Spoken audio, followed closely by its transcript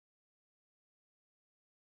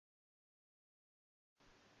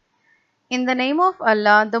In the name of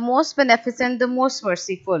Allah, the most beneficent, the most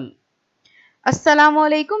merciful. Assalamu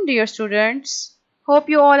alaikum, dear students. Hope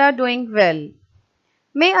you all are doing well.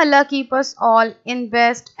 May Allah keep us all in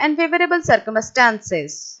best and favorable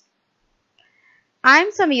circumstances. I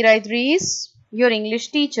am Samira Idris, your English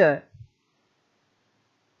teacher.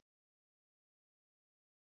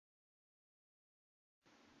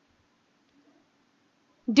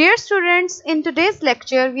 Dear students, in today's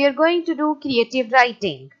lecture, we are going to do creative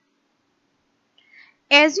writing.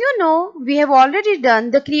 As you know, we have already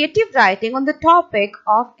done the creative writing on the topic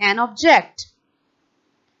of an object.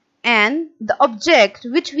 And the object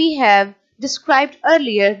which we have described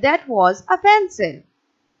earlier, that was a pencil.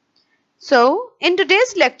 So, in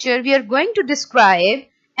today's lecture, we are going to describe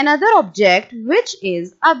another object which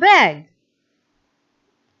is a bag.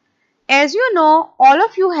 As you know, all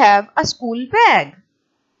of you have a school bag.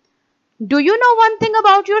 Do you know one thing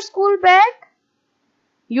about your school bag?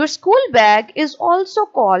 Your school bag is also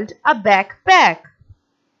called a backpack.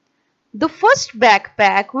 The first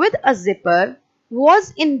backpack with a zipper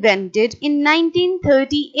was invented in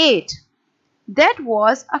 1938. That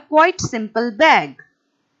was a quite simple bag.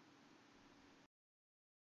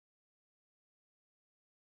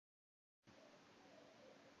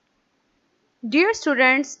 Dear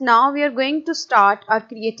students, now we are going to start our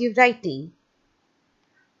creative writing.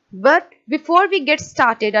 But before we get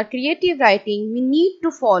started our creative writing, we need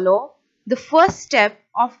to follow the first step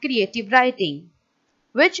of creative writing,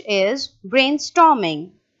 which is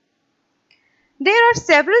brainstorming. There are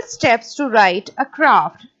several steps to write a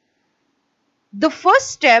craft. The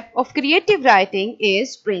first step of creative writing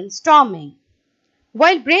is brainstorming.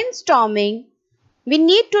 While brainstorming, we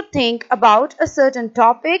need to think about a certain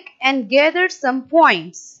topic and gather some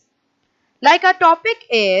points. Like our topic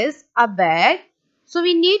is a bag, so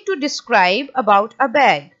we need to describe about a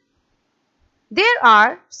bag. There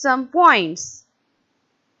are some points.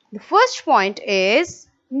 The first point is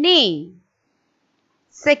name.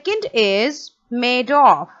 Second is made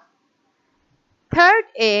of. Third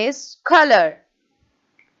is color.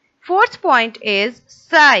 Fourth point is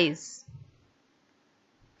size.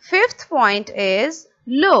 Fifth point is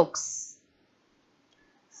looks.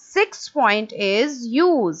 Sixth point is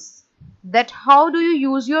use. That how do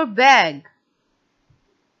you use your bag?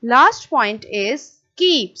 Last point is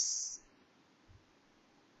keeps.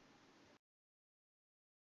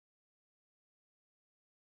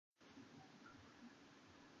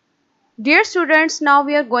 Dear students, now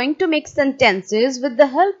we are going to make sentences with the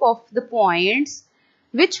help of the points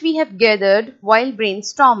which we have gathered while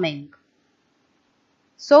brainstorming.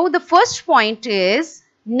 So the first point is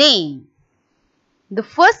name. The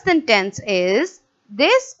first sentence is,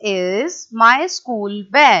 this is my school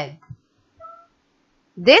bag.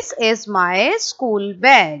 This is my school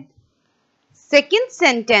bag. Second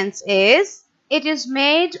sentence is, it is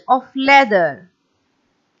made of leather.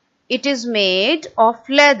 It is made of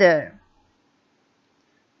leather.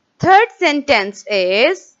 Third sentence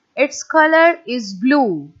is, its color is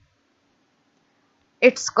blue.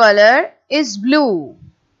 Its color is blue.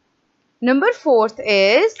 Number fourth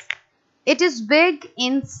is, it is big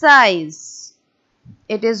in size.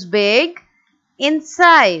 It is big in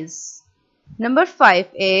size. Number 5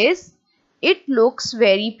 is, it looks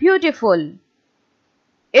very beautiful.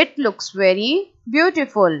 It looks very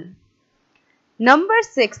beautiful. Number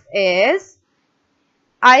 6 is,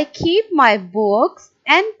 I keep my books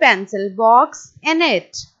and pencil box in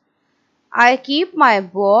it. I keep my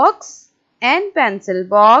books and pencil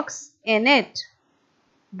box in it.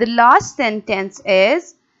 The last sentence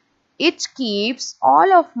is, it keeps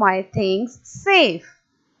all of my things safe.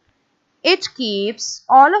 It keeps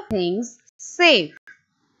all of things safe.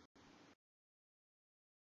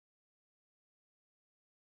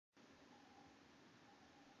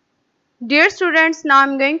 Dear students, now I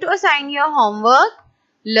am going to assign you a homework.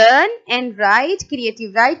 Learn and write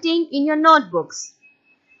creative writing in your notebooks.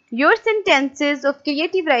 Your sentences of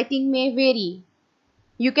creative writing may vary.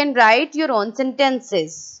 You can write your own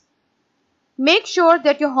sentences. Make sure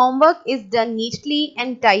that your homework is done neatly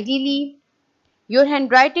and tidily. Your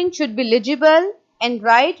handwriting should be legible and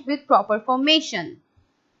write with proper formation.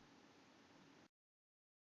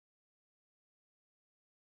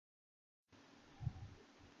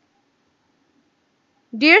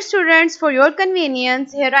 Dear students, for your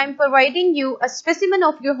convenience, here I am providing you a specimen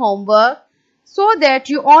of your homework so that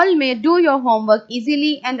you all may do your homework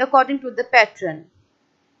easily and according to the pattern.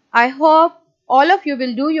 I hope all of you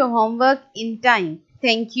will do your homework in time.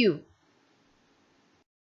 Thank you.